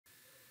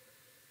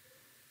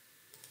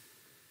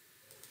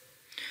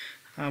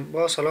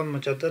با سلام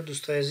مجدد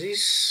دوستای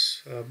عزیز،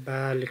 به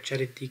لکچر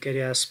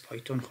دیگری از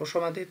پایتون خوش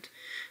آمدید.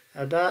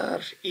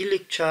 در این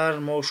لکچر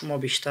ما شما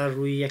بیشتر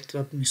روی یک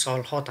تعداد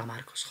مثال ها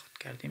تمرکز خواهد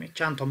کردیم.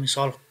 چند تا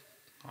مثال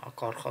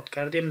کار خواهد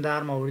کردیم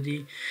در مورد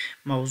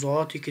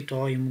موضوعاتی که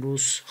تا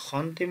امروز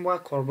خواندیم و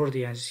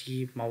کاربردی از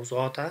این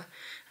موضوعات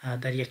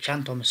در یک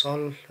چند تا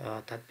مثال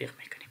تطبیق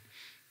میکنیم.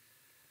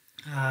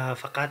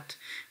 فقط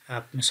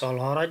مثال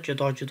ها را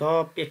جدا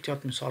جدا، یک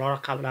تعداد مثال ها را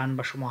قبلا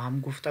به شما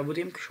هم گفته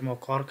بودیم که شما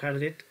کار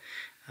کردید،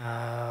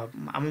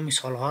 اما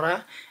مثال ها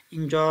را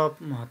اینجا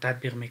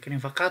تطبیق میکنیم.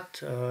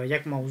 فقط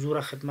یک موضوع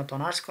را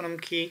خدمتتان عرض کنم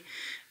که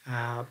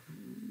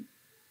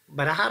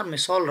برای هر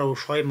مثال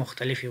روش های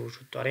مختلفی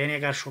وجود داره. یعنی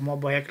اگر شما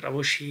با یک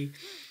روشی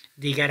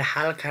دیگر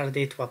حل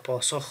کردید و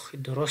پاسخ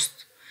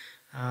درست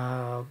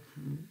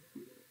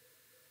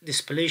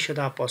دیسپلی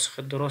شده، پاسخ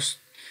درست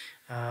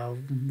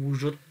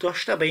وجود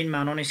داشته، به این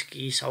معنا نیست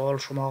که سوال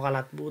شما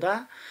غلط بوده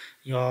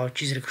یا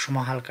چیزی که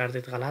شما حل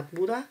کردید غلط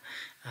بوده.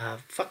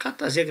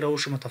 فقط از یک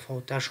روش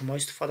متفاوت شما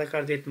استفاده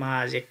کردید، ما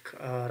از یک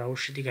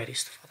روش دیگری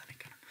استفاده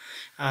میکنم.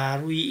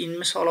 روی این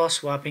مثال ها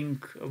swapping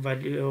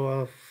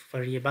value of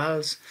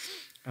variables,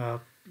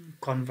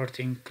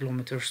 converting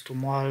kilometers to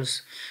miles,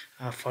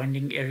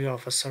 finding area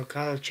of a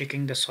circle,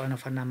 checking the sign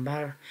of a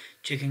number,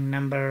 checking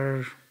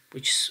number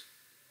which is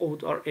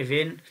odd or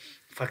even,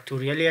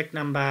 فاکتوریال یک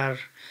نمبر،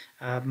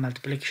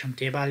 ملتیپلیکیشن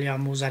تیبل یا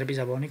همون ضربی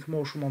زبانی که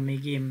ما شما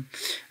میگیم،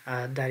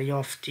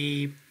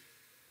 دریافتی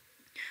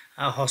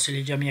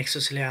حاصل جمعی یک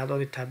سلسله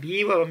اعداد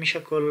طبیعی و به می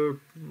شکل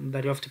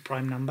دریافت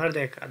پرایم نمبر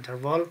در یک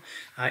انتروال.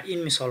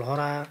 این مثال ها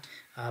را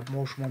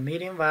ما شما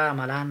میریم و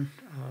عملا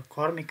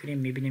کار میکنیم،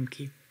 میبینیم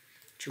که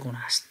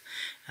چگونه است.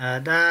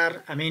 در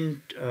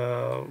همین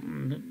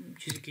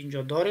چیزی که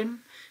اینجا داریم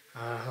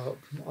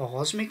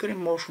آغاز میکنیم.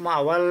 ما شما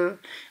اول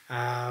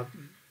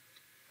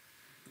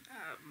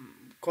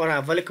کار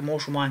اولی که ما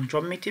شما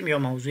انجام میتیم یا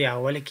موضوع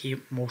اولی که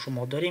ما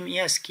شما داریم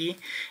این است که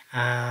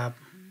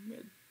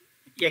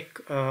یک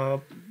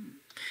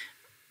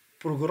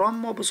پروگرام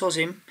ما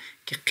بسازیم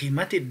که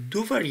قیمت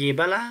دو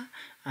وریبل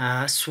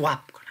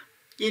سواب کنه،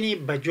 یعنی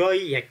به جای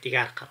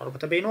یکدیگر قرار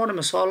بده. به عنوان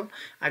مثال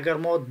اگر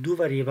ما دو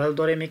وریبل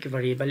داریم، یک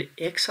وریبل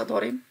x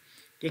داریم،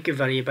 یک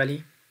وریبل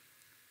y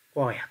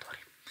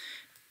داریم.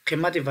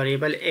 قیمت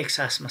وریبل x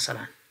است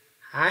مثلا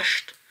 8،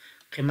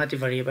 قیمت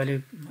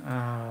وریبل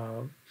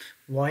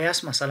y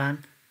است مثلا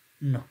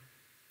 9.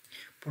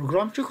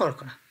 پروگرام چه کار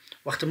کنه؟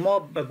 وقتی ما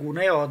به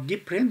گونه عادی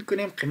پرینت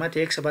کنیم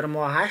قیمت x برای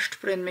ما 8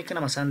 پرینت میکنه،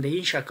 مثلا در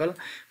این شکل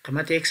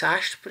قیمت x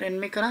 8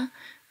 پرینت میکنه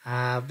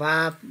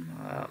و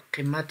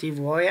قیمت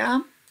y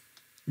هم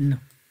 9.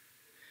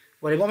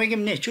 ولی ما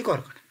میگیم نه، چه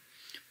کار کنه؟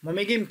 ما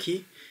میگیم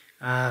که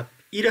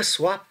ای را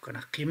سواب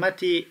کنه،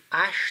 قیمت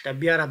 8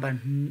 بیاره به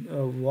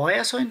y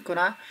اساین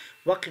کنه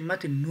و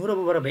قیمت 9 را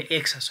ببره به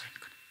x اساین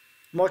کنه.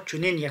 ما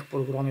چنین یک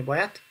پروگرامی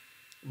باید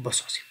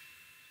بسازیم.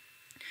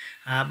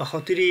 به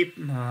خاطر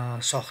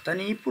ساختن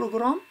این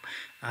پروگرام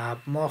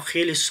ما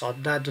خیلی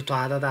ساده دو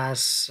تا عدد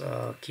از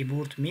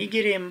کیبورد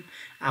میگیریم،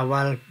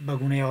 اول به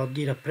گونه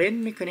عادی را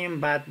پرینت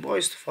میکنیم، بعد با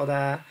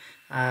استفاده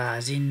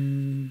از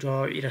این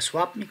جا ای را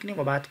سواب میکنیم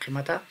و بعد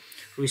قیمت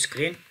روی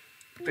اسکرین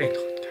پرینت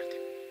خواهد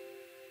کردیم.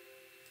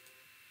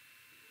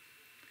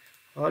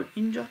 حال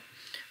اینجا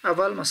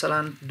اول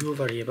مثلا دو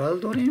وریبل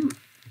داریم،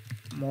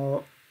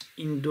 ما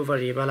این دو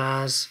وریبل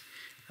از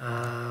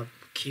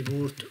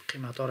کیبورد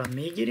قیمت ها را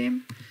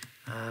میگیریم.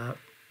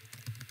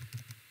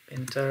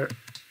 انتر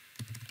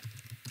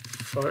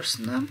فرست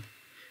نم،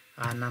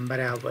 نمبر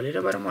اولی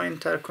را برای ما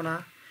انتر کنه،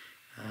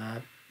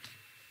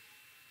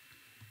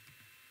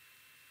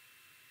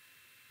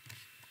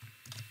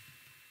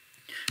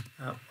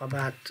 و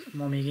بعد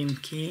ما میگیم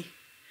که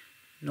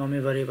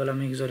نام وریبل را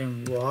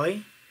میگذاریم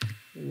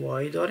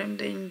y داریم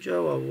در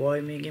اینجا و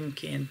y میگیم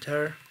که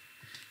انتر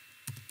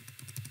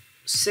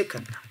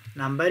سکند،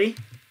 نمبری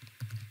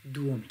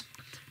دومی.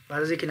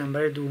 بعد از اینکه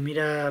نمبر دومی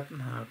را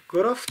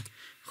گرفت،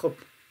 خب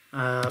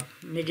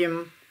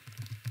میگیم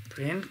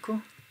پرینت کو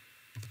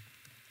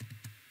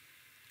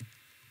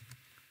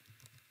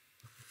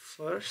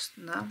فرست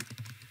نم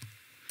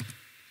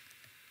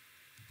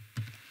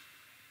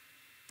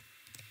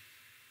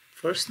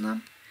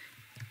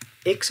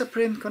x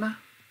پرینت کنه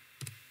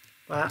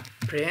و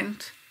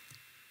پرینت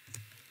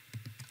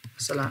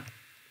مثلا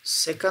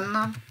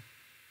سکند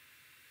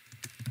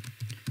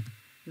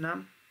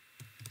نم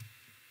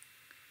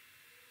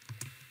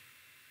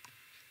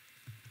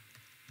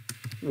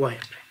y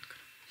پرینت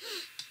کنه.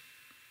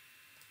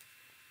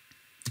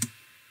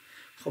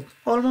 خب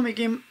حالا ما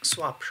میگیم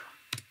سواب شو.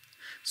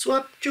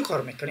 سواب چه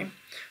کار میکنیم؟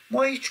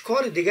 ما هیچ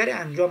کار دیگری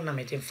انجام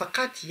نمیدیم،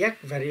 فقط یک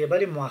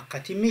وریبل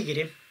موقتی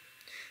میگیریم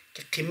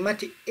که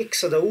قیمت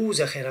x در او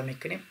ذخیره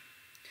میکنیم.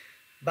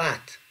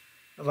 بعد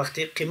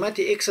وقتی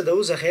قیمت x در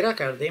او ذخیره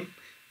کردیم،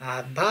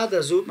 بعد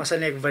از او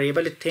مثلا یک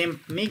وریبل تمپ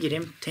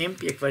میگیریم،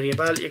 تمپ یک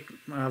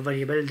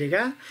وریبل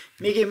دیگه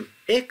میگیم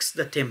x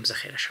در تمپ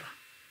ذخیره شو.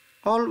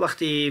 حال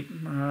وقتی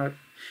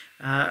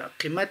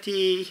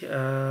قیمتی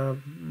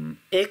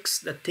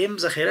x در تمپ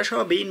ذخیره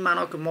شود، به این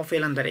معنا که ما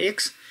فعلا در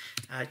x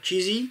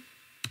چیزی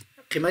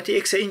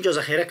قیمت x اینجا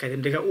ذخیره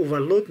کردیم دیگه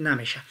اوورلود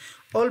نمیشه.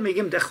 حال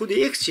میگیم در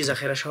خود x چی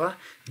ذخیره شوه؟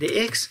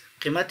 در x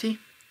قیمت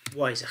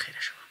y ذخیره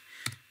شوه.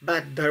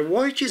 بعد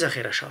در y چی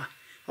ذخیره شوه؟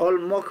 حال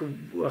ما که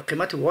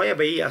قیمت y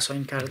به ای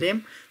اساین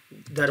کردیم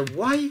در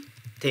y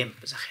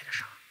تمپ ذخیره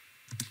شوه.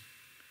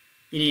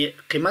 یعنی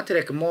قیمتی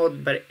را که ما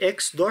بر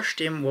x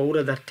داشتیم و او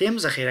را در تمپ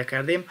ذخیره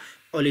کردیم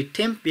حالی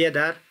تمپ بیا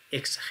در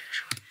x ذخیره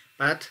شوه.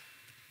 بعد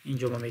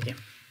اینجا ما میگیم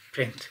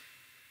print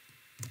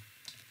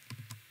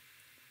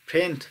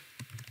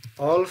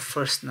all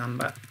first name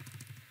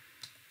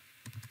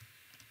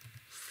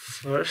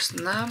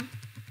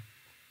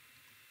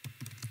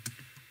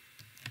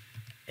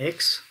x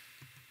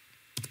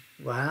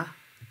و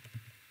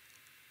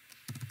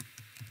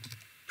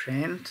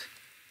print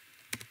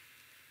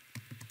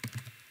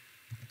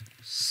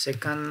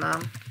second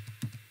name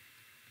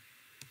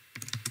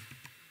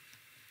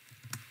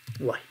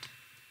y.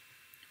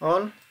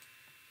 حال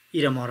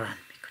ایره ما رن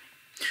میکنیم.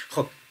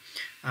 خب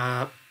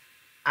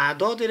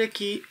اعداد را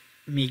که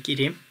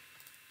میگیریم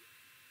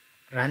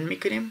رن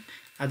میکنیم.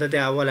 عدد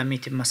اول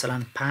میتیم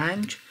مثلا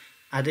 5،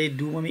 عدد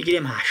دوم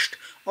میگیریم 8.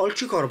 حال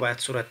چی کار باید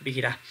صورت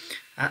بگیره؟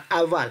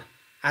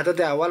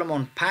 عدد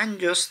اولمان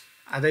 5 است،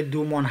 عدد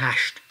دومان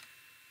 8.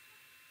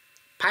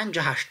 5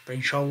 و 8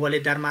 پرینت شود، ولی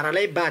در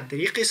مرحله بعد در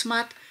این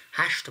قسمت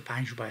 8 و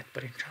 5 باید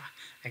پرینت شود.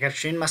 اگر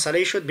چنین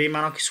مسئله شد به این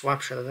معنا که سواب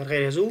شده، در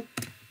غیر از او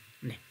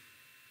نه.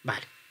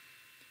 بله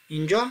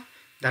اینجا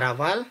در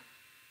اول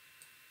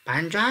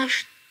 5 و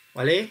 8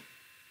 ولی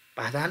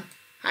بعدا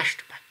 8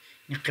 و 5.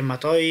 این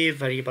قیمت های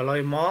وریبل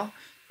های ما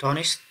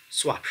تانست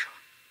سواب شود.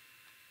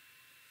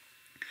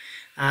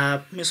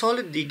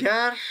 مثال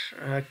دیگر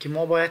که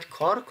ما باید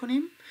کار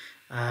کنیم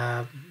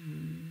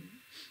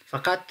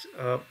فقط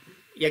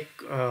یک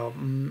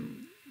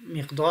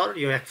مقدار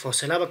یا یک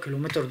فاصله به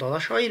کیلومتر داده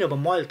شده را به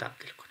مایل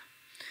تبدیل کنم.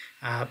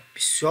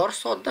 بسیار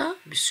ساده،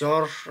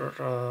 بسیار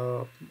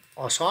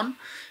آسان.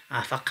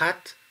 فقط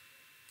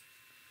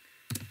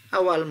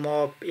اول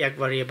ما یک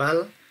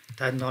وریبل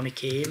تحت نامی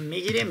که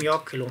میگیریم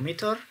یا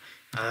کیلومتر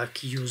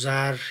که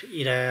یوزر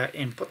ایره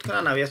اینپوت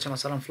کنه. نویت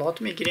مثلا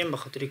فلات میگیریم به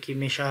خاطر که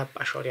میشه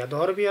اشاریه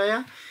دار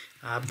بیایه.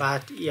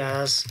 بعد ای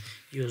از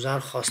یوزر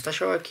خواسته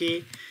شود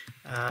که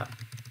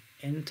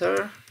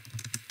enter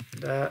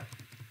the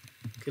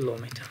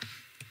کیلومتر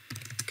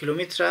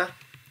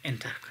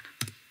انتر کنه.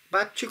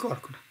 بعد چی کار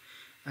کنه؟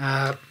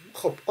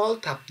 خب آل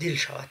تبدیل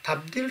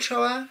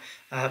شود.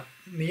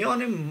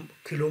 میان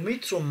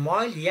کیلومتر و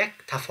مایل یک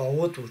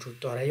تفاوت وجود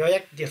داره یا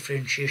یک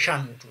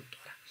دیفرنشیشن وجود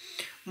داره.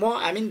 ما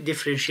همین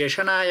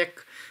دیفرنشیشن یک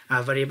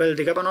وریبل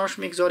دیگه بناش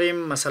میگذاریم،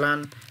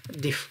 مثلا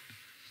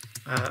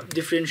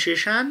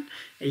دیفرنشیشن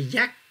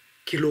 1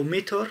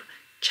 کیلومتر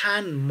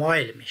چند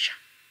مایل میشه.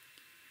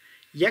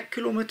 1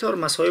 کیلومتر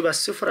مساوی به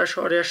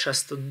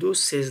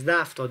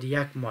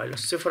 0.621371 مایل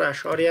است. 0.621371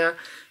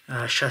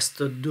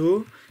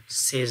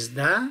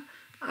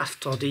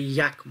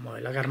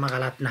 مایل اگر من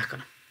غلط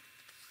نکنم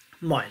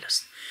مایل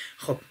است.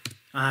 خب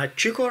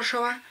چی کار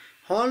شود؟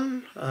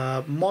 حال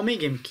ما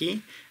میگیم که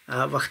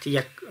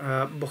وقتی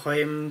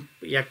بخوایم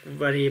یک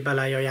وریبل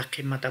یا یک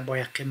قیمت با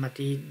یک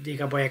قیمتی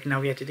دیگه با یک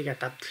نوعیت دیگه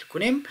تبدیل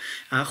کنیم،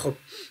 خب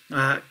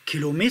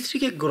کیلومتری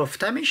که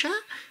گرفته میشه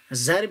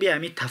ضرب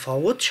همین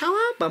تفاوت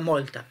شود به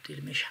مایل تبدیل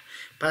میشه.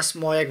 پس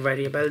ما یک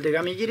وریبل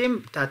دیگه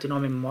میگیریم تحت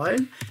نام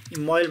مایل.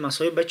 این مایل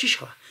مساوی به چی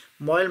شود؟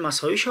 مایل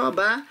مساوی شود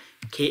به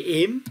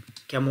km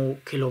که مو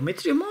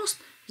کیلومتری ماست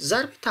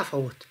ضرب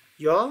تفاوت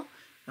یا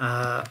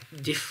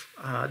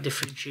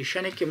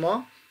دیفرنشیشنی که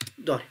ما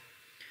داریم.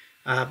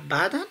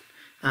 بعدا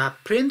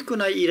پرینت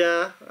کنه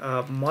ایره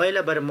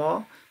مایل بر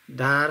ما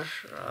در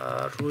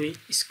روی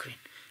اسکرین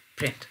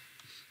پرینت.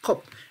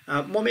 خب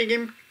ما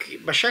میگیم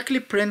به شکلی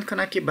پرینت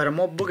کنه که بر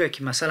ما بگه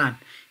که مثلا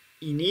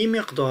اینی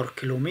مقدار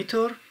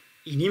کیلومتر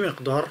اینی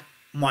مقدار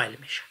مایل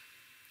میشه.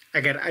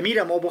 اگر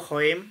امیر ما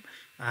بخوایم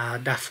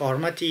در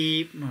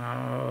فرمتی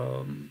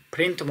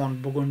پرینت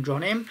من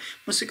بگنجانیم،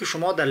 مثل که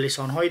شما در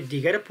لسانهای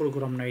دیگر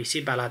پروگرام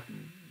نویسی بلد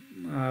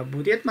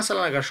بودید،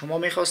 مثلا اگر شما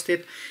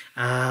میخواستید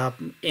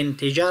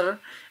انتجر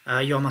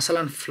یا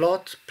مثلا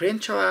فلات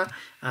پرینت شوه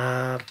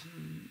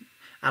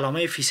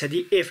علامه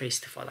فیصدی F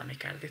استفاده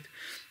میکردید.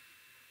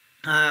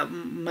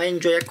 من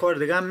اینجا یک کار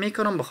دیگه هم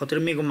میکنم، به خاطر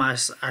میگم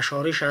از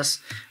اشاریش از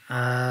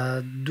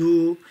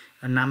 2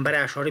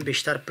 نمبر اشاری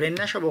بیشتر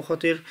پرینت نشه، به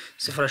خاطر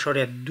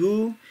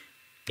 0.2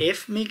 F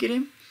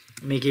میگیریم،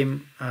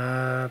 میگیم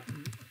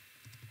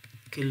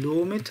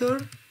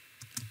کیلومتر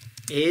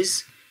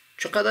از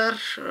چقدر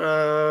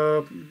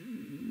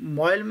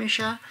مایل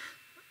میشه.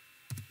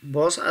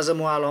 باز از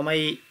مو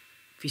علامه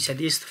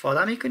فیصدی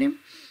استفاده میکنیم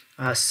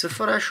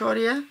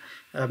 0.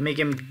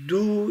 میگیم 2،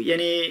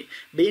 یعنی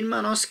به این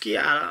معناست که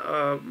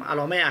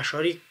علامه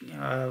اشاری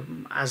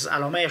از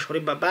علامه اشاری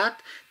به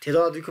بعد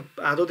تعدادی که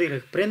اعدادی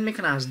که پرینت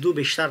میکنه از 2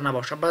 بیشتر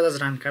نباشه. بعد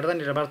از رن کردن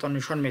این را براتون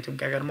نشان میتونم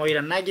که اگر ما این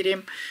را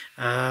نگیریم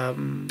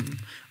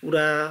او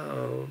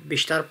را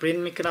بیشتر پرینت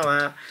میکنه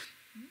و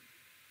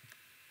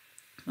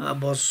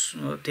باز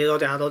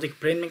تعداد اعدادی که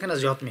پرینت میکنه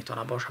زیاد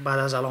میتونه باشه بعد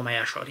از علامه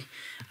اشاری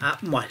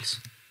مایلز.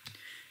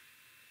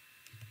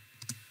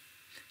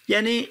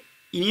 یعنی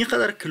اینی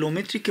قدر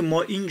کیلومتری که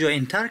ما اینجا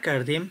انتر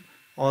کردیم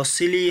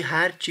حاصلی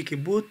هر چی که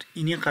بود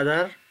اینی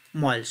قدر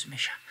مایلز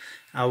میشه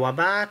و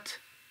بعد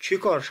چی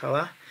کار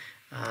شوه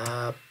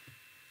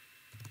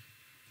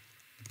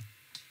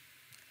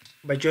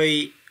به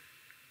جای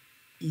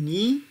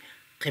اینی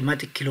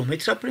قیمت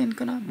کیلومتر را پرینت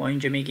کنه ما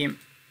اینجا میگیم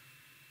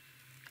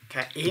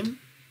که ام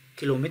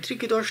کیلومتری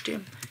که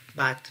داشتیم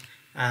بعد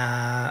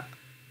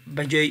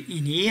به جای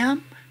اینی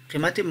هم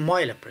قیمت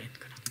مایل پرینت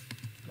کنه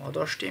ما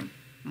داشتیم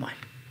مایل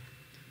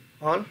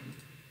حال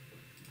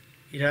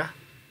ایره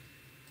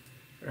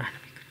رهن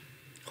میکنه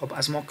خب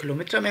از ما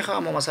کیلومتر میخواه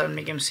ما مثلا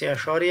میگیم 3.7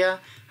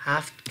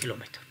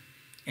 کیلومتر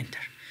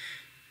انتر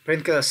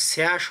پرینت که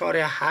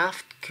 3.7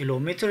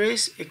 کیلومتر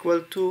is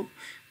equal to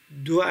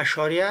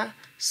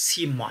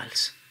 2.3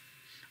 miles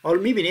حال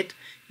میبینید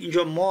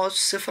اینجا ما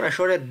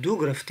 0.2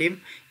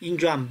 گرفتیم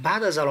اینجا هم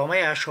بعد از علامه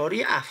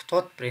اشاری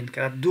 70 پرینت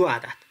کرد 2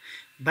 عدد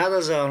بعد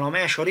از علامه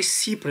اشاری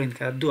 30 پرینت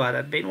کرد 2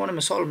 عدد به عنوان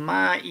مثال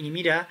ما اینی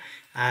میره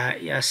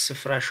از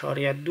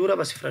 0.2 را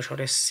به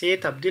 0.3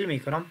 تبدیل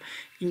میکنم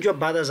اینجا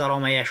بعد از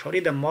علامه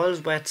اشاری در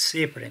مایلز باید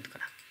 3 پرینت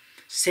کنه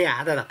 3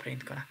 عدد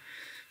پرینت کنه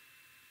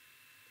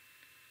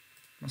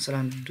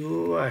مثلا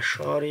 2.7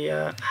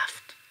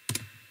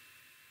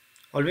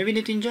 حال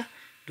میبینید اینجا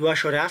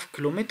 2.7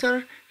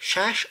 کیلومتر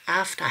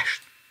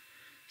 678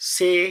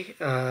 3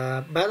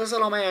 بعد از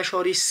علامه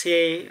اشاری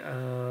 3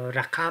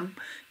 رقم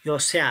یا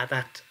 3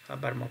 عدد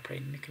بر ما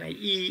پرینت میکنه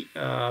این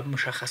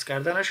مشخص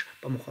کردنش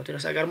به مخاطر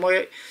است اگر ما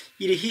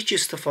این هیچ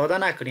استفاده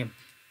نکنیم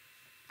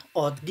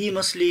عادی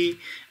مثلی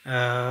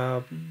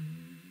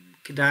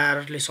که در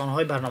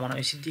لسانهای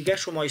برنامه‌نویسی دیگر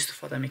شما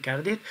استفاده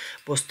میکردید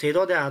باز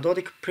تعداد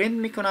اعدادی که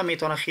پرینت میکنه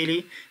میتونه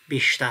خیلی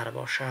بیشتر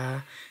باشه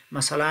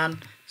مثلا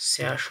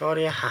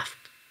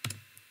 3.7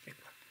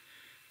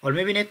 حال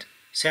میبینید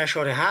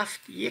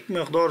 3.7 یک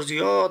مقدار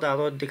زیاد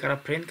اعداد دیگر را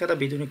پرینت کرده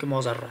بدون که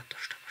ما ضرورت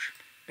داشته باشیم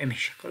به این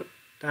شکل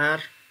در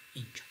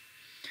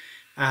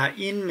اینجا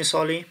این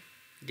مثال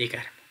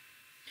دیگر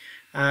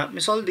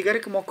مثال دیگری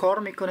که ما کار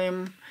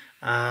میکنیم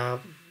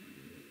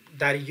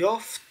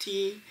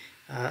دریافتی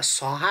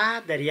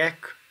ساحه در یک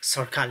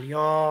سرکل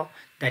یا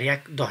در یک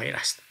دایره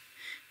است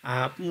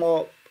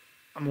ما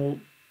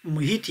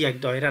محیط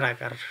یک دایره را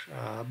اگر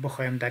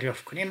بخوایم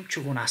دریافت کنیم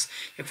چگونه است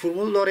یک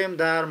فرمول داریم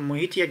در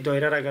محیط یک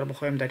دایره را اگر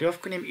بخوایم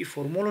دریافت کنیم این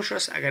فرمولش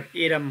است اگر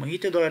ای را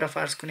محیط دایره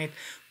فرض کنید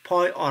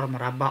پای آر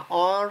مربع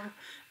آر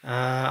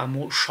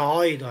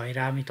شای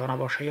دایره میتونه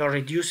باشه یا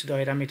ریدیوس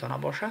دایره میتونه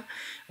باشه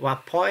و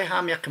پای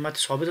هم یک قیمت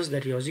ثابت است در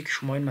ریاضی که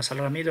شما این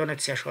مسئله را میدانید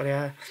 3.142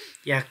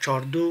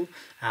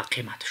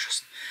 قیمتش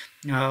است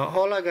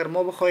حالا اگر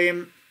ما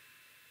بخوایم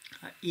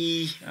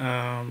این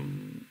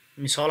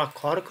مثال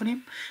کار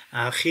کنیم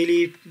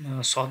خیلی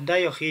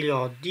ساده یا خیلی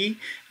عادی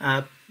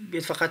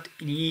بیاد فقط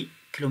اینی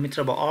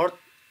کیلومتر با آر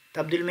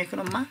تبدیل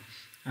میکنم من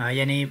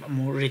یعنی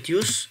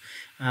ریدیوس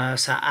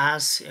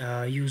از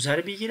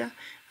یوزر بگیره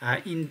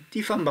این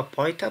دیفم به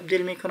پای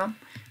تبدیل میکنم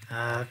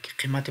که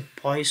قیمت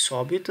پای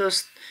ثابت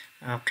است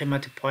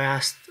قیمت پای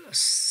است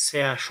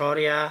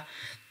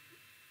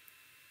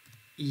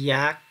 3.142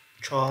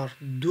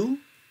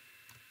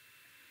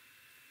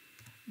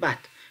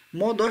 بعد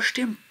ما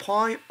داشتیم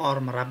پای آر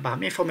مربع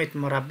میفهمید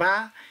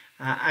مربع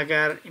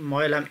اگر این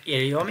مایل هم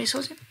ایریا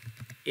میسازیم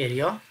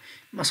ایریا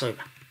مساوی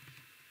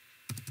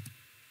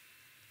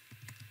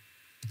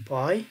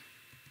پای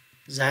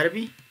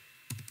ضربی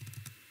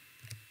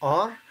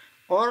آر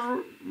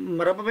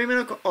مربع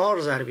میبینه که آر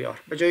ضربی آر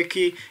به جایی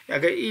که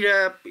اگر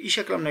این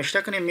شکل هم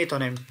نوشته کنیم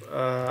میتونیم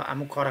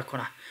امو کار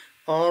کنه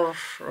آر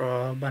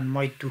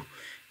بنمای 2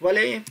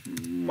 ولی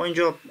ما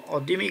اینجا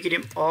عادی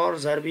میگیریم آر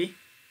ضربی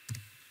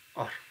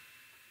آر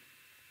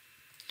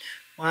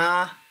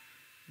و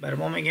بر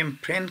ما میگیم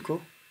پرینت کو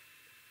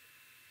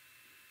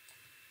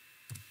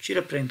چی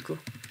را پرینت کو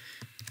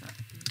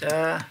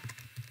the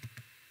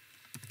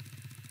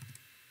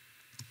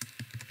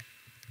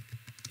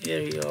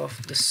area of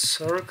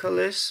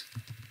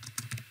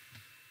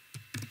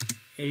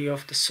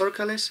the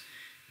circle is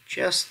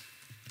just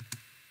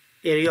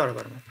area را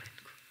بر ما پرینت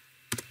کو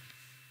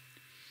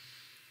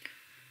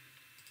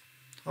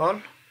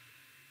حال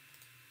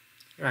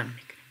رن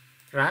میکنیم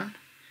رن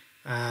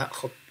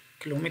خب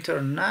کیلومتر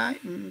نه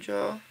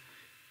اینجا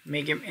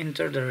میگیم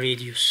enter the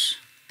radius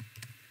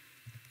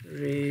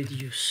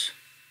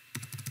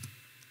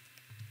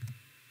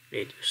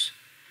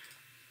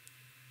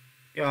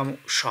یا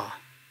شا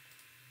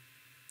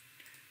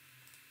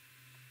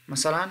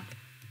مثلا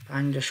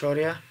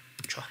 5.4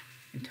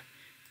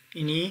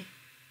 اینی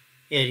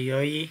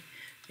اریای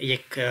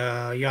یک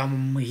یا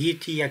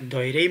محیط یک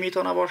دایره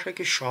میتونه باشه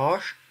که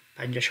شاش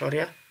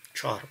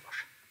 5.4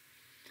 باشه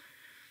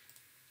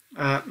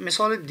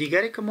مثال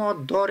دیگری که ما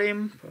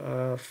داریم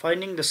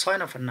finding the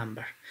sign of a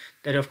number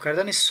دریافت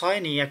کردن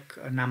ساین یک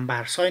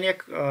نمبر ساین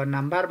یک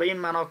نمبر به این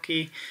معنا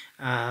که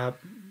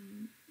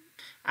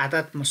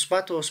عدد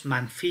مثبت است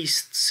منفی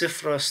است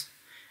صفر است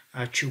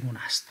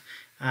چگونه است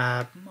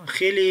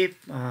خیلی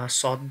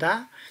ساده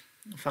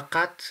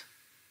فقط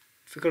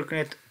فکر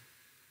کنید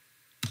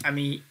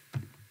امی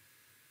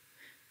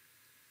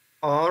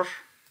آر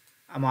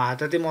اما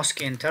عدد ماست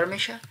که انتر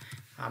میشه،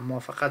 ما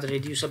فقط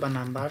ریدیوس به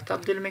نمبر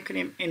تبدیل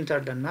میکنیم. انتر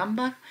د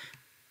نمبر.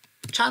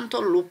 چند تا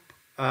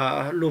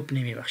لوپ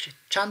نمیبخشید،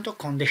 چند تا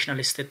کاندیشنال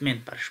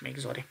استیتمنت برش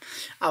میگذاریم.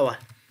 اول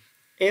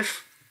if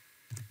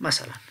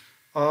مثلا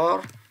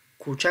r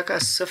کوچک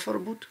از 0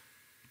 بود،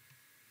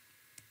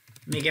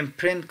 میگیم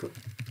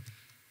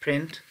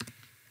print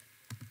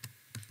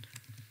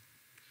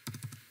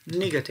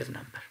negative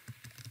number.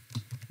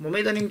 ما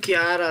میدانیم که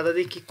هر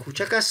عددی که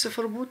کوچک از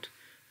 0 بود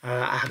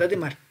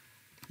عدد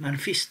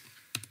منفی است.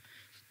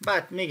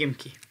 بعد میگیم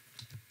که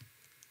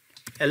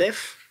elif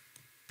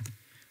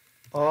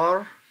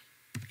r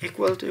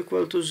equal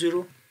to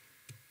 0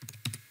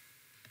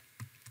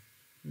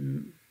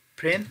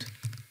 print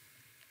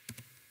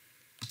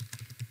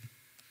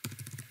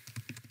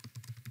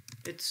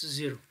it's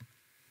 0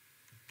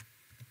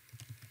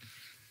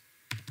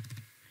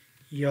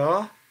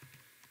 یا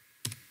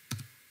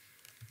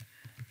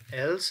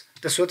else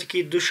در صورتی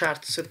که دو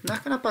شرط ست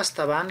نکنه، پس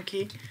طبعا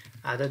که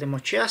عدد ما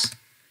چی است؟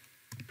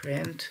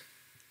 print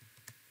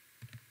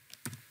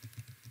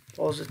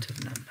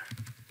positive number.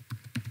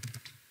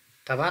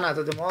 طبعا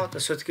عدد ما در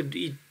صورتی که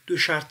دو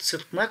شرط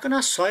ست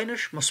نکنه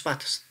ساینش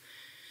مثبت است.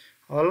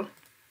 حال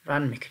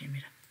رن میکنیم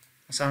میره،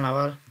 مثلا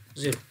اول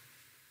 0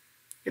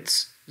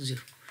 it's 0.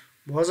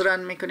 باز رن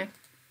میکنیم،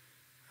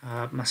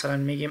 مثلا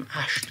میگیم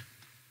 8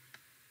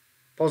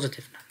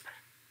 positive number.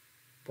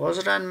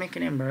 باز رن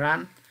میکنیم،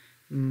 رن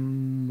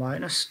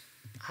minus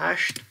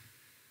 8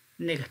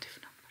 negative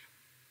number.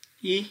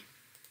 ای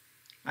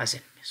از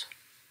این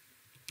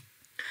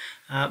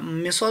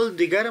مثال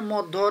دیگر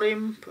ما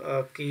داریم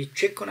که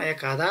چک کنه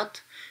یک عدد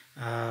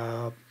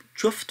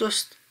جفت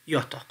است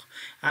یا تاق.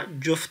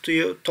 جفت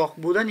یا تاق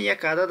بودن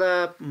یک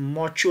عدد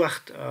ما چی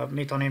وقت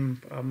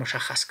میتونیم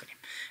مشخص کنیم؟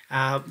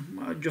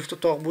 جفت و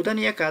تاق بودن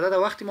یک عدد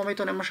وقتی ما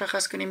میتونیم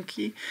مشخص کنیم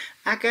که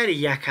اگر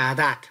یک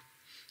عدد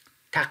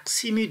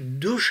تقسیم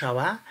 2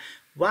 شوه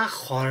و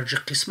خارج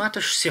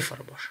قسمتش 0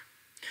 باشه.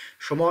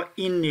 شما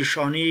این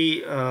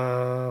نشانی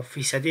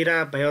فیصدی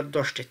را به یاد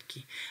داشتید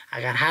که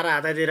اگر هر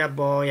عددی را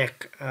با یک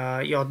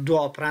یا 2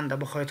 آپرند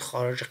بخواید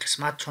خارج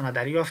قسمتشان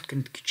دریافت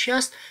کنید که چی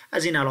است،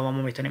 از این علامه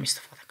ما میتونیم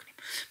استفاده کنیم.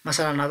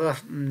 مثلا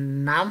عدد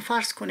نم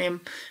فرض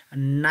کنیم،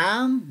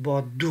 نم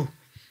با 2،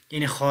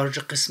 یعنی خارج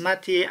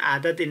قسمت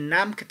عدد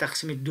نم که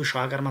تقسیم 2 شو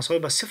اگر مساوی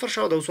به 0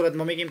 شود، در صورت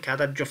ما میگیم که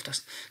عدد جفت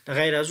است، در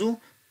غیر از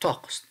او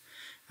تاق است.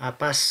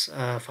 پس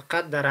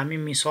فقط در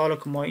همین مثال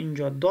که ما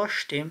اینجا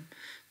داشتیم،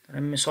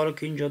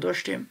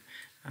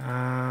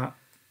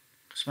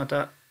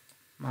 قسمت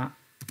ما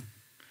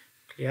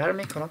کلیر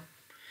میکنم،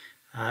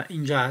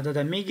 اینجا عدد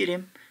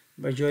میگیریم،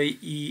 به جای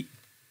ای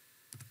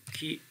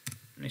که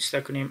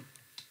نسته کنیم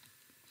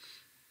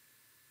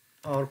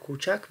آر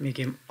کوچک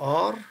میگیم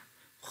آر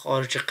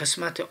خارج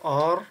قسمت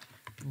آر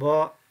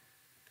با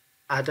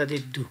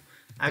عدد 2.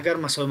 اگر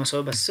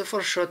مساوی به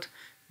 0 شد،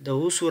 در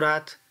او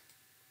صورت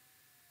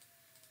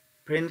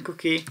print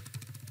cookie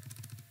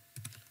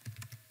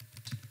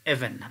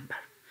even number.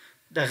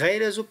 در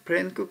غیر از او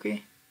print cookie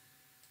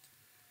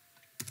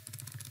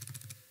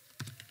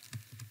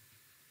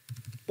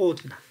odd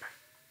number.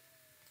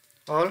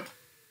 all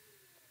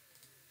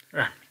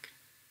run میکنیم.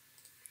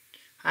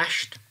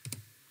 8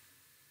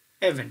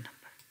 even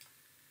number.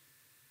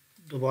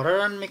 دوباره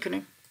رن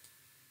میکنیم.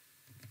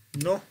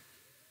 9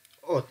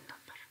 odd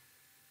number.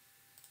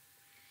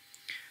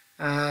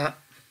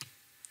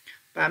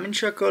 به همین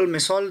شکل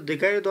مثال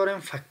دیگری داریم،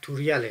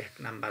 فکتوریال یک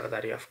نمبر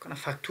دریافت کنه.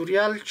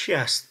 فکتوریال چی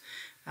است؟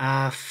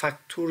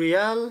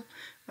 فکتوریال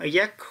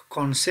یک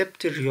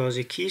کانسپت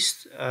ریاضیکی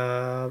است.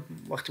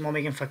 وقتی ما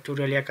میگیم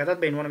فکتوریال یک عدد،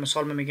 به عنوان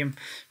مثال ما میگیم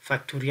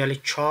فکتوریال 5،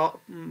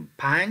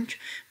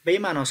 به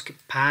این معنی است که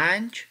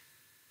 5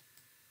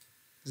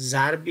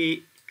 ضرب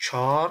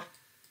 4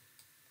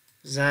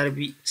 ضرب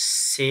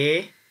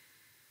 3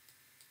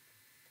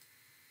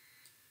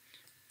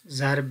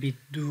 ضرب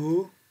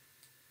 2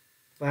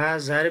 و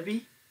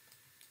ضرب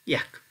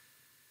 1.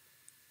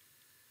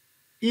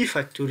 این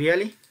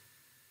فکتوریالی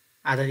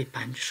عدد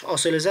 5.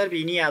 حاصل ضرب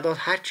اینی اعداد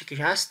هر چی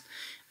که هست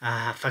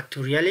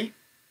فکتوریالی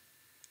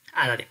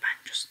عدد 5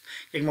 است.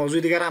 یک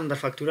موضوع دیگر هم در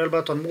فکتوریال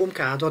براتون میگم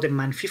که اعداد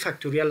منفی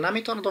فکتوریال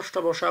نمیتونه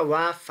داشته باشه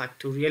و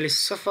فکتوریال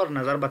 0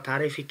 نظر به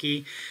تعریفی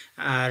که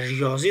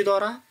ریاضی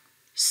داره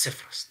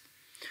 0 است.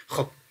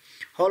 خب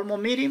حال ما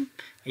میریم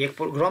یک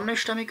پروگرام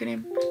نوشته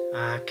میکنیم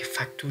که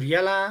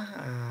فکتوریال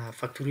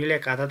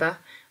یک عدد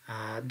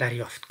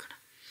دریافت کنه.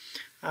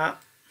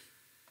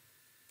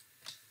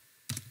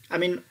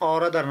 همین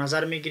آره در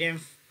نظر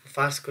میگیریم،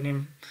 فرض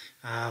کنیم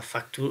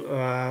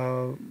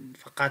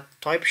فقط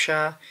تایپش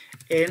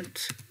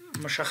انت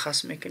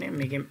مشخص میکنیم،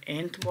 میگیم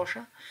انت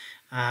باشه،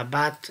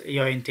 بعد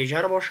یا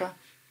اینتیجر باشه،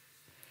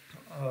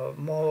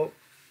 ما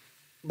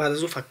بعد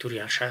از او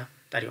فکتوریالش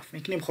دریافت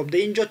میکنیم. خب در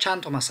اینجا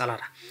چند تا مسئله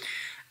را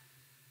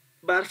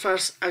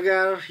برفرض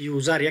اگر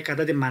یوزر یک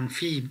عدد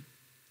منفی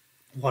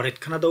وارد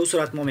کنه، در اون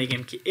صورت ما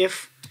میگیم که if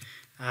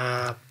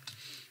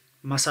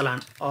مثلا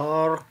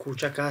r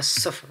کوچک از 0،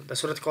 در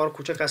صورت که r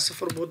کوچک از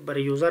 0 بود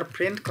برای یوزر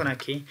پرینت کنه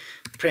که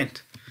print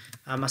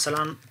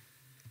مثلا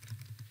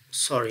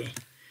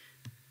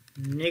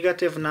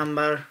negative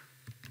number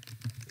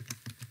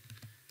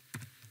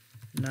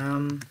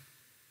num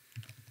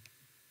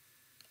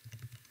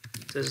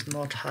does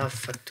not have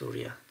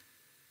factorial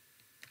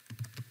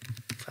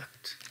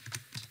fact.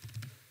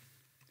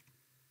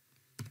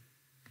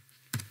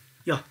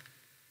 یا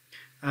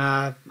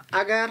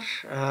اگر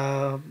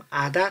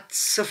عدد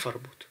صفر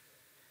بود،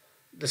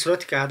 در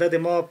صورتی که عدد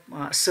ما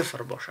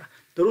صفر باشه،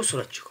 در اون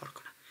صورت چی کار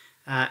کنه؟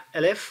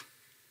 الف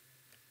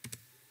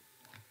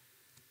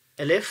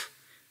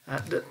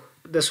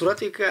در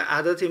صورتی که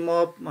عدد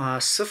ما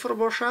صفر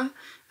باشه،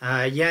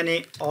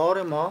 یعنی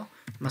آر ما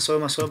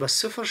مساوی به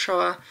صفر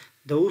شوه،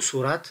 در اون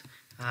صورت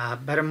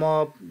بر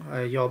ما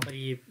یا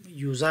برای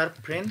یوزر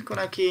پرینت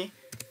کنه که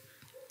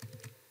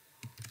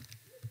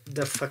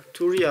the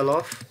factorial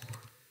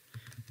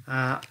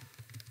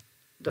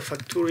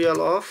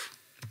of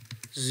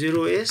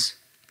 0 is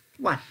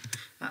 1.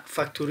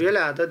 فاکتوریال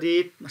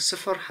عدد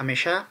صفر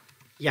همیشه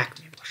یک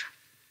می باشه.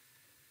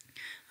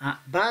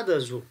 بعد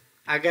از او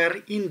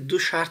اگر این دو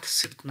شرط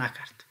صدق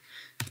نکرد،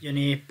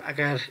 یعنی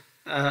اگر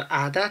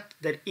عدد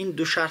در این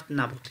دو شرط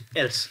نبود،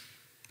 else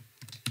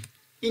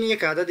این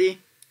یک عدد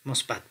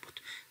مثبت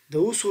بود، در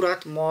اون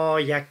صورت ما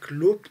یک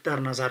لوپ در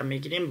نظر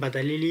میگیریم به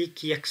دلیلی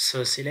که یک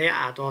سلسله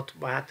اعداد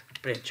باید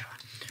پرینت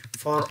شود.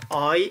 for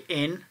I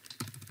in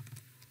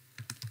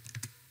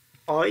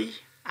I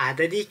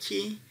عددی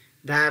که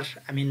در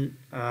همین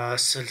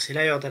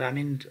سلسله یا در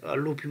همین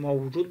لوپ ما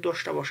وجود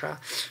داشته باشه.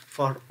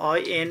 for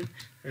I in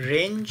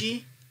range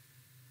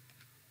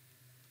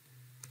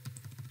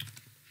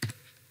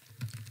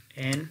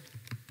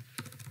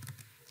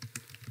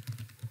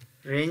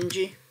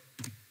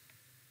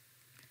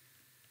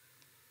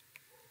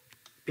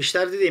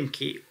بیشتر دیدیم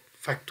که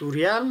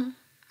فاکتوریال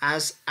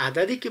از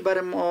عددی که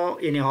برای ما،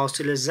 یعنی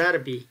حاصل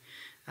ضربی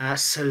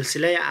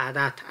سلسله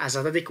عدد از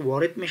عددی که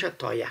وارد میشه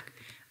تا یک،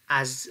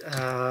 از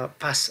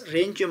پس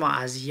رنج ما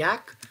از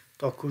یک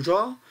تا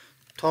کجا؟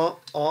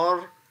 تا r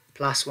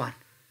plus 1.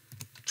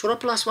 چرا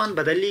plus 1؟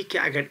 به دلیلی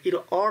که اگر این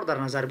r در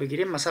نظر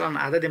بگیریم، مثلا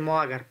عدد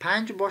ما اگر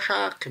 5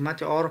 باشه،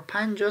 قیمت r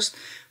 5 است،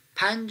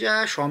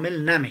 5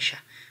 شامل نمیشه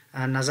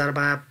نظر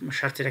به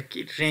شرطی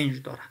که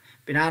رنج داره،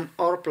 بنابراین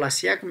r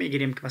پلاس 1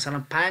 میگیریم که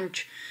مثلا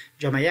 5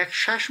 جمع 1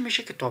 6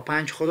 میشه که تا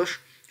 5 خودش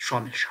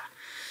شامل شود.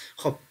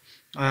 خب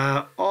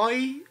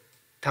آی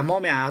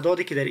تمام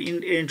اعدادی که در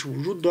این رنج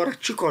وجود داره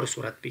چی کار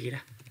صورت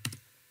بگیره؟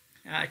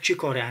 چی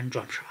کار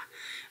انجام شود؟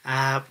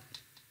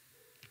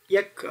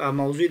 یک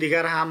موضوع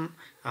دیگر هم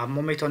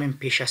ما میتونیم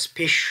پیش از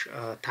پیش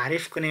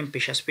تعریف کنیم،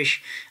 پیش از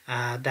پیش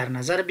در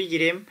نظر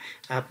بگیریم.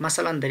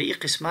 مثلا در این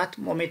قسمت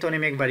ما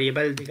میتونیم یک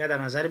وریبل دیگر در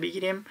نظر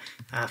بگیریم،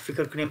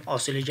 فکر کنیم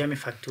حاصل جمع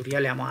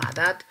فاکتوریال اما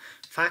عدد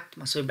فقط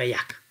مساوی به 1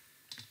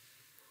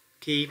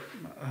 که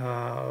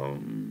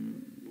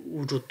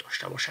وجود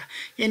داشته باشه،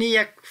 یعنی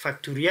یک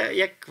فاکتوریال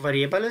یک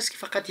وریبل است که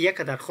فقط یک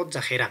در خود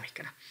ذخیره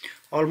میکنه.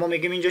 حالا ما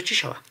میگیم اینجا چی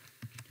شود؟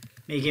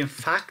 میگیم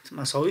فقط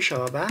مساوی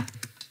شود به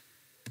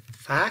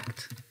فقط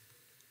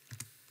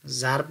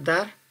ضرب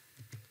در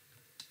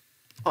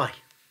آی.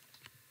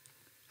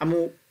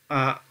 اما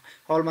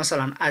حال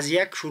مثلا از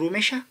یک شروع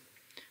میشه،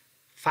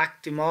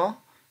 فقط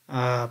ما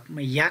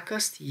یک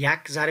است، یک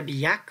ضرب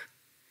یک،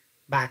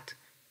 بعد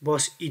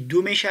باز ای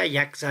دو میشه،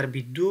 یک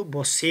ضرب دو،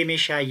 باز سه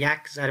میشه،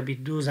 یک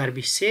ضرب دو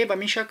ضرب سه، به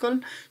این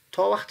شکل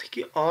تا وقتی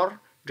که آر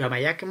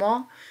جمع یک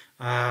ما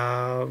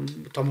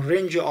تا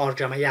رنج آر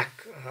جمع یک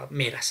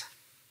میرسه.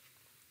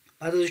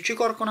 بعد از چی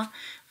کار کنه؟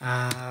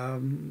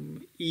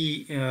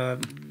 ای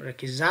را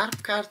که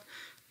ضرب کرد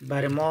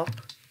برای ما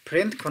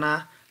پرینت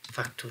کنه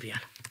فاکتوریال.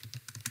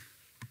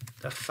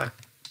 The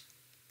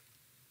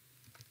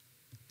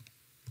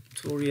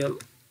factorial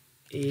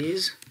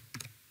is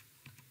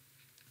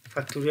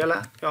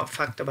فاکتوریال یا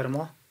فکت برای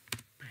ما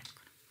پرینت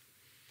کنه.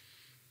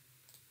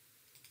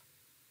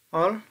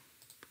 حال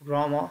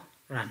پروگرام رو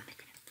رن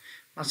میکنیم.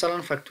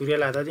 مثلا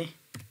فاکتوریال عددی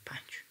 5،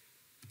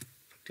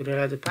 فاکتوریال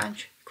عدد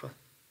 5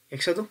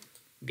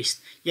 120،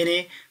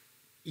 یعنی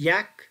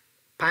 1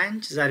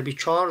 5 ضرب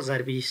 4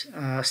 ضرب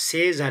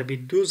 3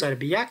 ضرب 2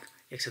 ضرب 1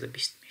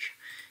 120 میشه.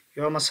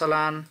 یا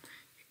مثلا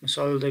یک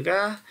مثال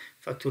دیگه،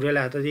 فاکتوریال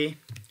عددی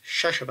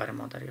 6 برای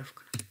ما دریافت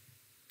کنه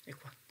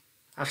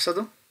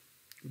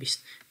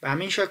 720. به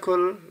همین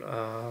شکل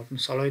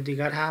مثال های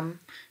دیگر هم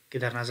که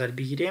در نظر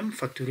بگیریم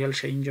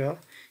فاکتوریالش اینجا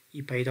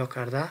ای پیدا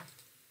کرده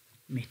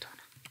میتونه.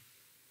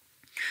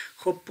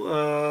 خب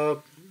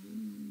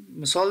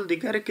مثال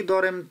دیگری که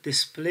داریم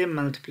دیسپلی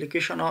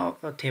ملتیپلیکیشن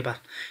تیبل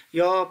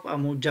یا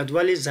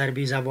جدول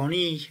ضربی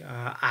زبانی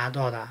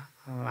اعداد.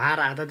 هر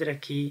عددی را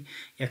که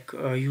یک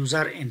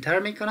یوزر انتر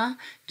میکنه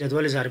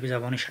جدول ضربی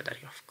زبانیش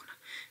دریافت کنه.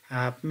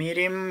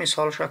 میریم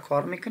مثالش را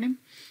کار میکنیم.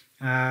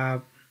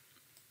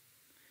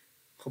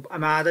 خب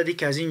اما عددی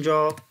که از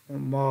اینجا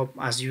ما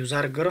از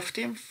یوزر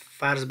گرفتیم،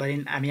 فرض بر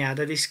این امی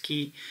عددی است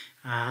که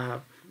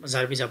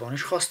ضربی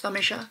زبانش خواسته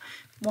میشه.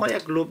 ما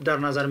یک لوپ در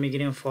نظر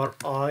میگیریم for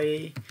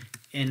I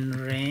in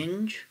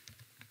range.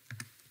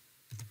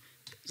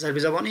 ضربی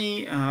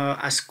زبانی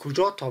از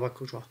کجا تا به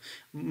کجا؟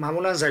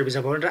 معمولا ضربی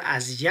زبانی را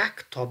از 1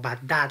 تا به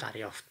 10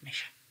 دریافت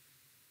میشه.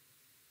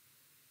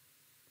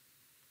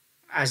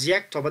 از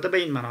 1 تا به 10 به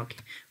این معنا که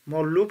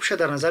ما لوپش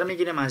در نظر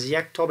میگیریم از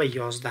 1 تا به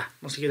 11.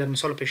 مثل که در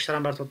مثال پیشتر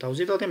هم براتون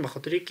توضیح دادیم، به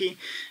خاطر که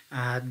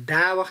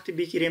 10 وقتی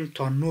بگیریم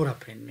تا 9 را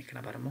پرینت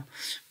میکنه برای ما.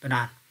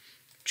 بنابراین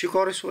چی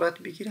کاری صورت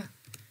بگیره؟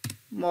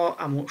 ما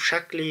امو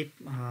شکل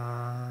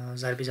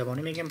ضربی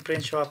زبانی میگیم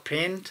پرینت شو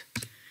پرینت.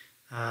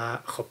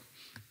 خب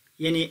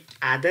یعنی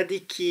عددی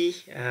که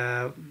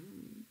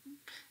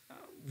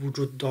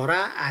وجود داره،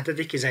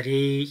 عددی که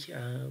ذریعه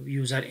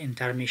یوزر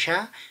انتر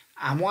میشه،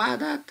 اما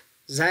عدد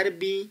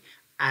ضربی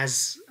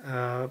از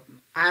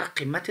هر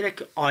قیمتی را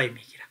که آی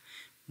میگیره.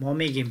 ما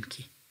میگیم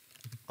که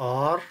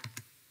آر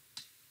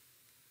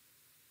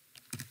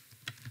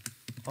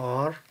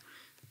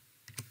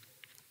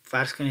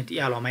فرض کنید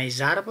این علامه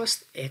ضرب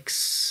است، x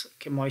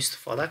که ما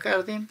استفاده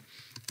کردیم.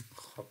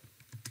 خب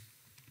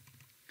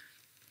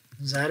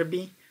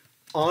ضربی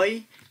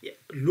آی،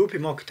 لوپ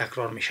ما که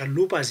تکرار میشه،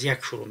 لوپ از 1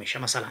 شروع میشه.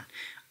 مثلا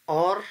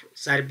آر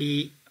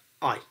ضربی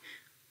آی،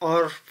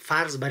 آر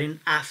فرض بر این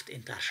 7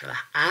 انتر شده،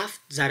 7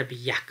 ضربی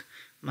 1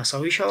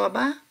 مساوی شده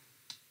به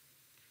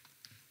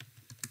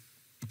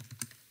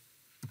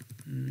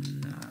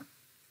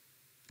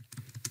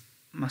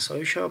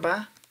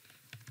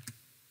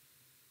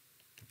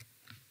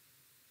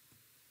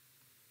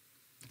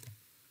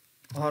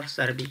آر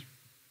ضربی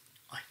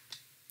آی.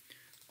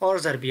 آر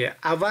ضربی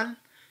اول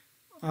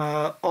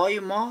آی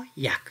ما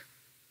 1،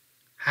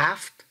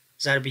 7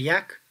 ضربی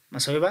 1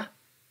 مساوی به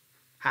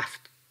 7.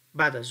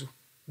 بعد از او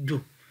 2،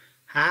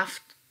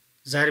 7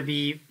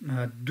 ضربی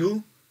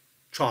 2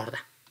 14.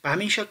 به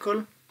همین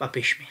شکل به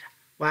پیش میره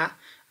و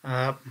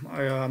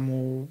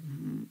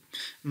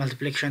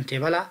ملتیپلیکیشن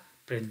تیبل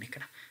پرینت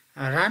میکنه.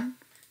 رن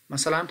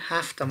مثلا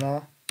 7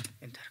 ما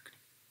انتر کنیم،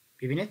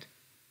 ببینید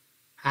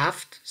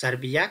 7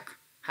 ضربی 1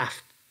 7،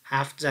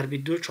 7 ضربی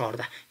 2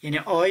 14. یعنی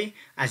آی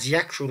از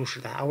 1 شروع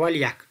شده،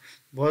 اول 1،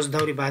 باز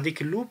دور بعدی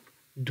که لوپ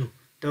 2،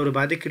 دور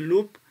بعدی که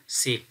لوپ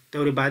 3،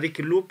 دور بعدی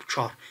که لوپ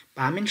 4.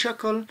 به همین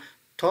شکل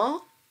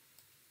تا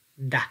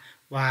 10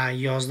 و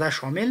 11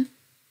 شامل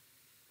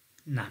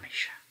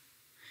نمیشه.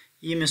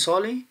 این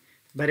مثالی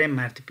برای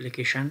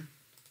ملتیپلیکیشن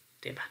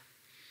تیبل.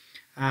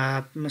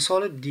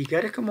 مثال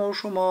دیگری که ما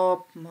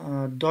شما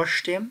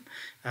داشتیم،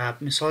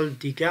 مثال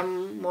دیگر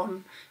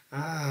من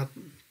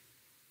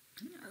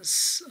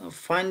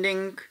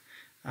finding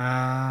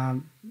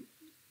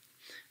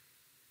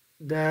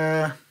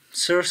the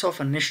source of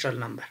a natural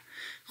number.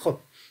 خب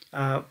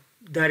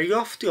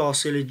دریافت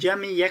حاصل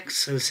جمع یک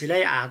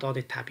سلسله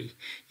اعداد طبیعی.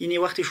 یعنی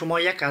وقتی شما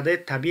یک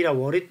عدد طبیعی را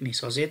وارد می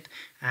سازید،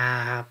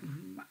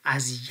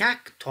 از 1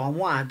 تا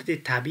مو عدد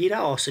طبیعی را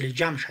حاصل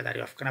جمعش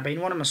دریافت کنه. به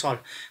عنوان مثال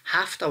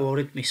 7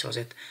 وارد می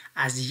سازید،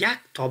 از 1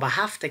 تا به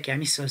 7 که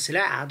همین سلسله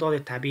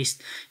اعداد طبیعی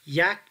است،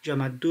 1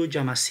 جمع 2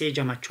 جمع 3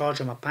 جمع 4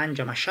 جمع 5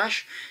 جمع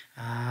 6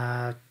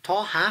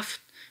 تا 7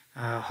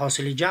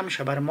 حاصل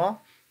جمعش بر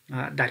ما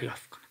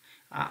دریافت کنه.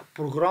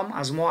 پروگرام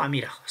از ما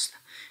امیر خواسته،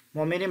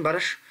 ما میریم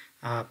برش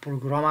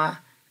پروگرام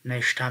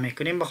نوشته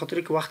میکنیم. به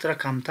خاطر که وقت را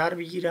کمتر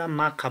بگیره،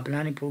 ما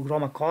قبلا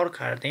پروگرام کار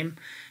کردیم،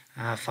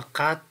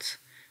 فقط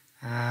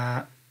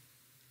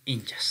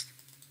اینجاست.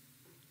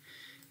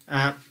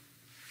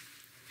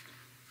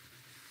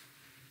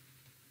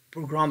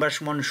 پروگرام بر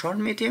شما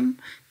نشان میدیم.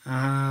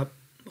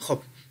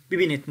 خب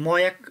ببینید ما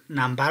یک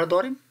نمبر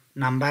داریم،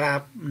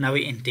 نمبر نوع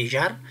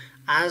اینتیجر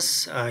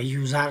از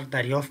یوزر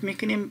دریافت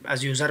میکنیم.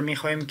 از یوزر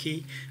میخوایم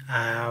که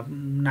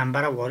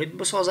نمبر وارد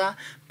بسازه.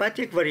 بعد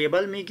یک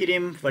وریبل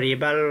میگیریم،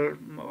 وریبل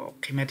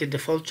قیمت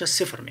دفالت چه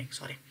 0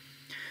 میگذاریم.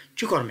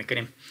 چی کار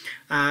میکنیم؟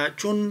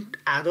 چون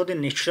اعداد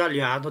نیچرال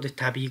یا اعداد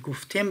طبیعی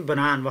گفتیم،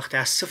 بنابراین وقتی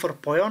از 0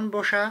 پایان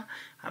باشه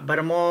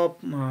بر ما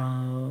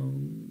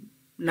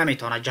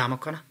نمیتونه جمع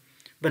کنه.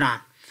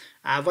 بنابراین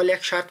اول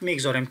یک شرط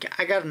میگذاریم که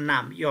اگر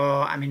نم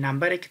یا همین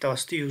نمبری که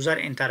توسط یوزر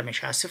انتر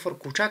میشه از 0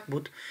 کوچک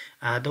بود،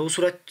 در اون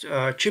صورت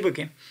چی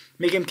بگیم؟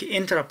 میگیم که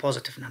انتر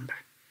پوزیتیو نمبر،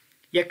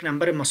 یک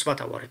نمبر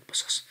مثبت وارد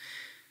بساز.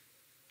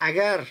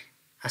 اگر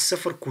از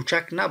 0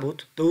 کوچک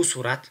نبود، در اون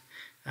صورت،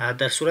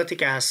 در صورتی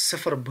که از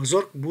 0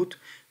 بزرگ بود،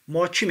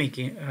 ما چی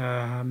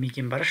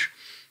میگیم برش؟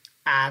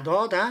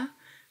 اعداد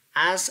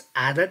از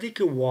عددی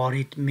که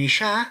وارد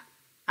میشه،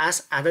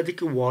 از عددی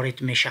که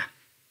وارد میشه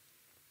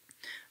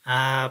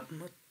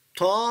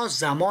تا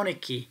زمانی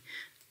که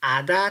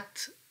عدد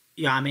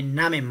یا همین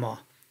نم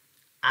ما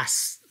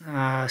از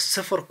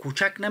 0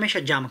 کوچک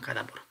نمیشه جمع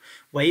کرده برو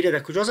و ایره در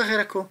کجا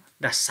ذخیره کو؟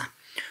 در سم.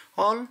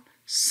 حال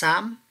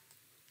سم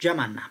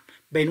جمع نم.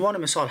 به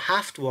عنوان مثال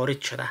 7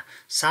 وارد شده،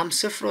 سم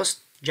 0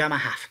 است، جمع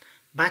 7.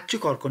 بعد چی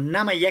کار کن؟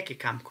 نم یکی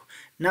کم کن.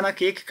 نم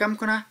که یکی کم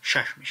کنه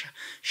 6 میشه.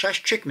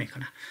 6 چک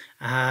میکنه،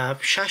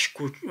 6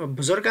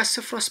 بزرگ از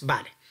 0 است؟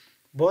 بله.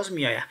 باز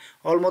میایه.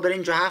 حال ما در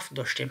اینجا 7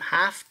 داشتیم،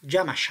 7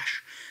 جمع 6،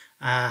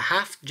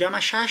 7 جمع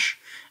 6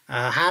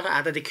 هر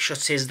عددی که شد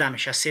 13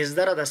 میشه.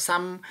 13 را در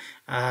سم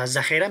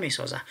ذخیره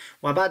میسازه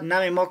و بعد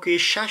نم ما که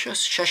 6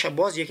 است، 6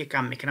 باز یکی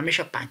کم میکنه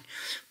میشه 5.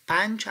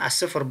 5 از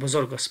 0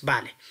 بزرگ است؟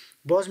 بله.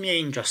 باز میای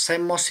اینجا سم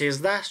ما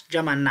 13 است،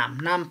 جمع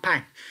نم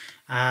 5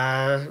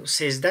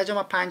 13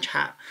 جمع 5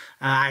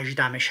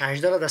 18 میشه.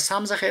 18 را در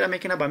سم ذخیره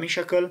میکنه به این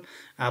شکل.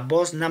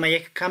 باز نم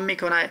یک کم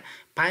میکنه،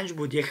 5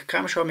 بود یک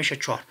کم شو میشه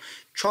 4.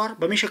 4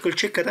 به این شکل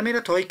چک کرده میره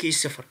تا اینکه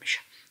 0 میشه.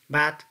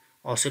 بعد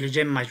حاصل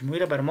جمع مجموعی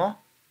را بر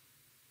ما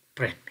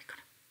پرینت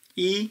میکنه.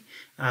 این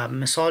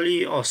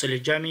مثالی حاصل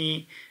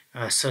جمع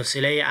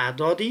سلسله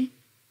اعدادی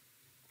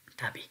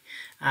طبیعی.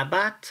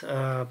 بعد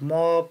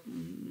ما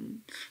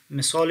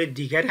مثال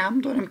دیگری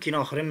هم داریم که این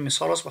آخرین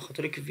مثال است، به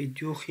خاطر که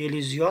ویدیو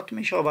خیلی زیاد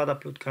میشه و بعد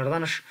اپلود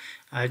کردنش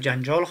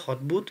جنجال خود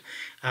بود.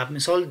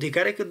 مثال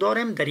دیگری که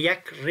داریم در یک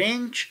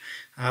رنج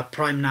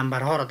پرایم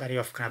نمبر ها را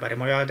دریافت کنه برای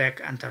ما، یا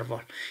یک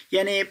انتروال،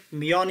 یعنی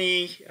میان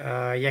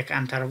یک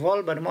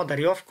انتروال برای ما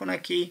دریافت کنه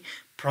که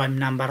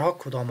پرایم نمبر ها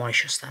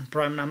کدامایش هستند.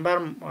 پرایم نمبر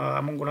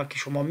همون گونه که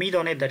شما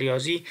میدانید در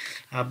ریاضی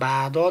به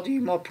اعدادی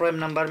ما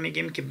پرایم نمبر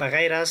میگیم که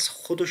بغیر از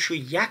خودشو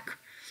یک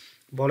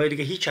بالای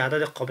دیگه هیچ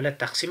عدد قابل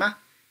تقسیم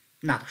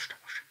نداشته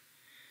باشه.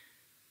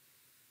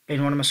 به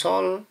عنوان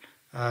مثال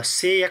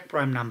 3 یک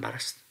پرایم نمبر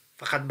است،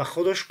 فقط به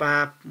خودش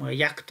به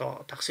یک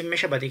تا تقسیم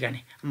میشه، به دیگه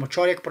نه. اما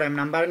 4 یک پرایم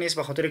نمبر نیست،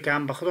 به خاطر که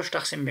هم به خودش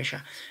تقسیم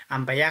میشه،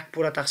 هم به یک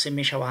پورا تقسیم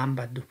میشه و هم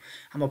به 2.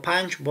 اما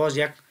 5 باز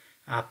یک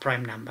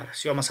پرایم نمبر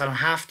است، یا مثلا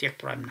 7 یک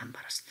پرایم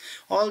نمبر است.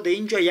 حال در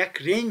اینجا یک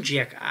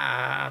رنج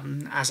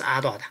از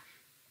اعداد،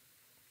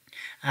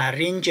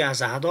 رنج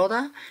از اعداد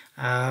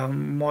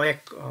ما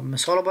یک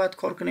مثال باید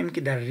کار کنیم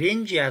که در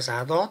رنج از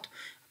اعداد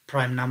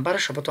پرایم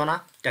نمبرش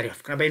بتونه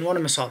دریافت کنه. به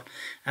عنوان مثال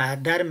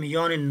در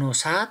میان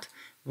 900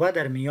 و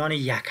در میان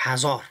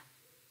 1000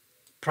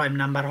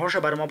 پرایم نمبرهاش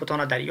برای ما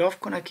بتونه دریافت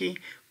کنه که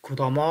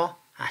کداما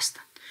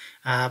هستند.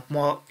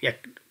 ما یک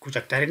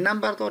کوچکترین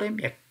نمبر داریم،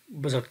 یک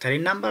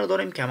بزرگترین نمبر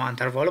داریم که همه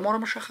انتروال ما رو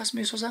مشخص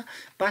میسازه،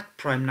 بعد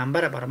پرایم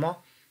نمبر برای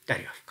ما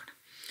دریافت کنه.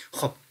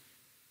 خب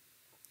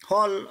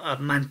حال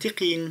منطق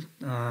این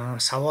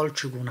سوال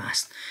چگونه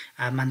است؟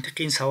 منطق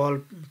این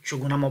سوال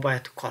چگونه ما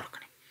باید کار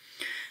کنیم؟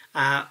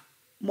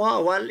 ما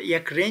اول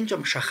یک رنج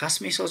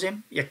مشخص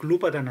میسازیم، یک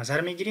لوپ در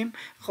نظر میگیریم.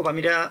 خب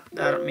امیره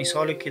در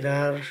مثالی که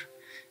در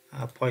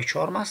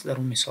پایچارم است در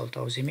اون مثال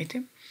توضیح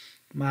میدیم.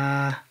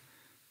 ما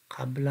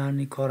قبلا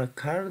این کار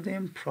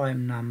کردیم.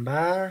 پرایم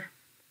نمبر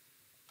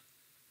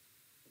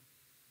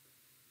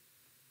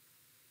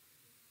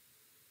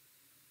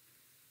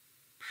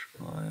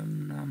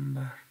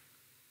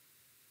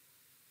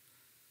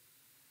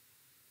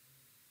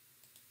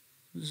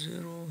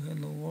zero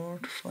hello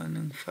world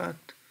finding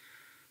fact.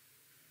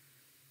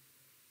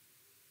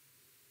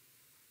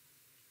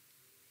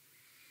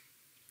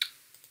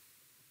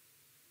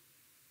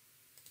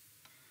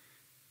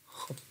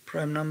 خب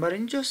پرایم نمبر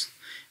اینجاست.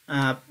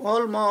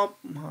 حال ما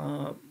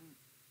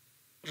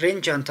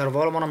رنج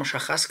انتروال ما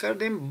مشخص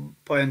کردیم.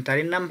 پایین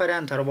ترین نمبر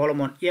انتروال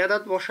ما ای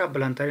عدد باشه،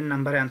 بلندترین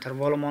نمبر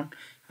انتروال ما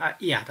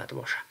ای عدد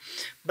باشه.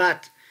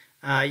 بعد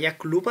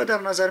یک لوپ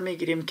در نظر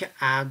میگیریم که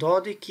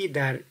اعدادی که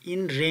در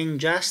این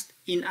رنج است،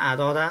 این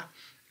اعداد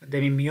در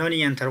میان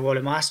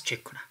انتروال ما است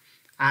چک کنه،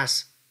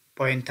 از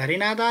پایین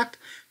ترین عدد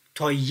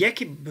تا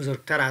یکی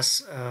بزرگتر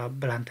از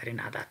بلندترین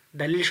عدد.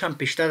 دلیلش هم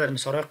پیشتر در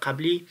مثال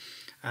قبلی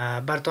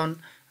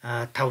براتون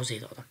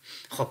توضیح دادم.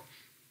 خب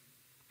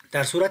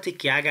در صورتی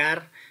که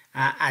اگر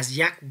از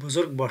یک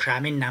بزرگ باشه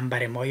همین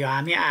نمبر ما، یا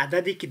همین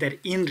عددی که در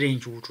این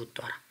رنج وجود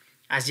داره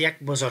از یک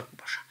بزرگ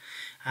باشه،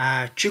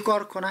 چی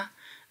کار کنه؟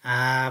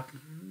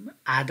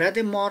 عدد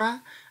ما را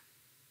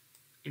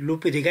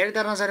لوپ دیگری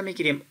در نظر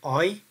میگیریم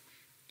آی،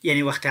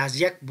 یعنی وقتی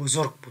از یک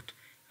بزرگ بود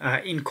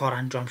این کار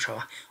انجام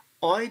شود.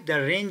 آی در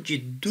رنج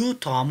 2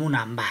 تا همون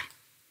نمبر،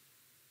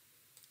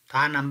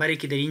 تا نمبری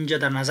که در اینجا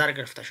در نظر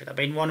گرفته شده.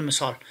 به عنوان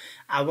مثال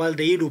اول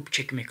در این لوپ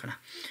چک میکنه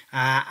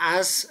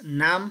از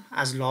نم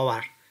از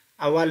لاور،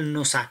 اول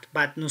 900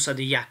 بعد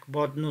 901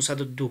 بعد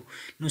 902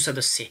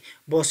 903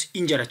 باز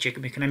اینجا را چک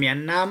میکنم،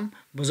 یعنی نم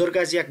بزرگ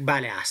از یک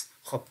بله است.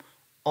 خب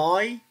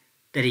آی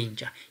در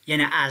اینجا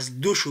یعنی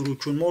از 2 شروع،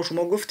 چون ما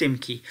شما گفتیم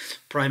که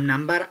پرایم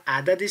نمبر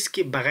عددی است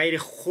که بغیر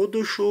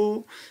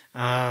خودشو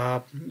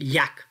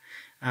یک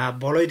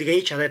بالای دیگه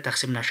هیچ عدد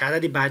تقسیم نشه.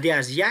 عددی بعدی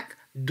از یک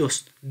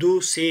دوست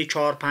 2 3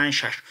 4 5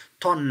 6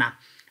 تا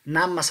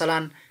نم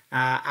مثلا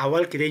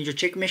اول که در اینجا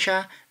چک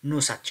میشه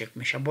 900 چک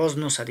میشه، باز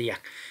 901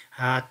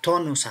 تا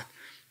 900.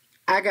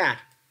 اگر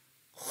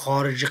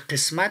خارج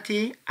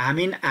قسمتی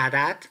همین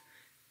عدد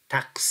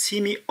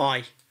تقسیم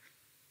آی،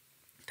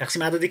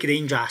 تقسیم عددی که در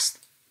اینجا است،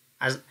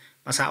 از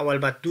مثلا اول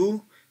به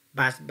 2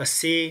 بعد به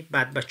 3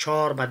 بعد به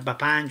 4 بعد به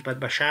 5 بعد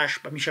به 6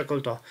 به این شکل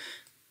تا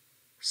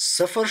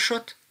 0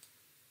 شد،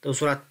 در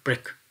صورت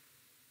بریک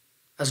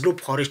از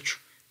لوپ خارج شد.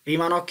 به این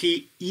معنی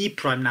که ای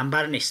پرایم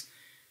نمبر نیست.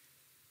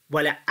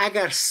 ولی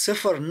اگر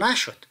 0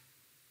 نشد،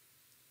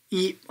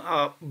 ای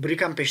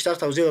بریک هم پیشتر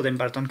توضیح دادیم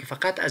براتون که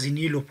فقط از این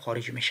لوپ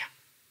خارج میشه.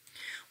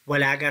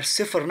 ولی اگر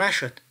 0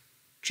 نشد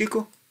چی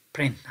کو؟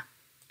 پرینت نه،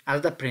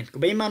 عدد پرینت کو.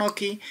 به این معنی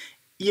که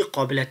ای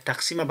قابل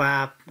تقسیم به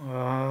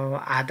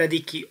عددی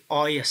که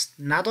آی است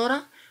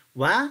نداره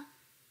و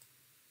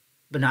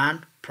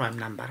بنان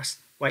پرایم نمبر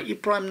است و ای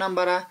پرایم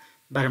نمبر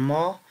بر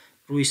ما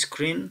روی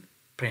سکرین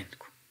پرینت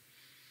کن.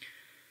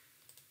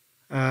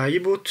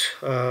 این بود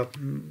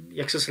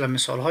یک سلسله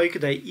مثال هایی که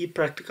در این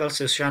پرکتیکال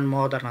سشن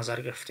ما در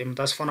نظر گرفتیم.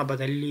 متاسفانه به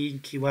دلیل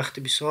اینکه وقت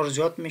بسیار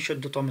زیاد میشد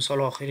دو تا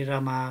مثال آخری را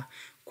ما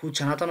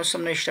کود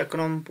نتونستم نوشته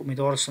کنم.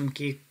 امیدوار هستم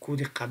که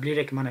کود قبلی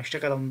را که من نوشته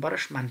کردم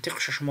برش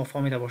منطقش شما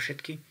فهمیده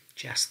باشید که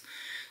چی است.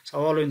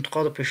 سوال و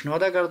انتقاد و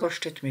پیشنهاد اگر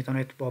داشتید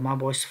میتونید با ما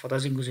با استفاده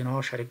از این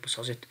گزینه‌ها شریک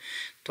بسازید.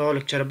 تا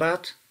لکچر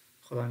بعد،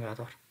 خدا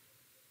نگهدار.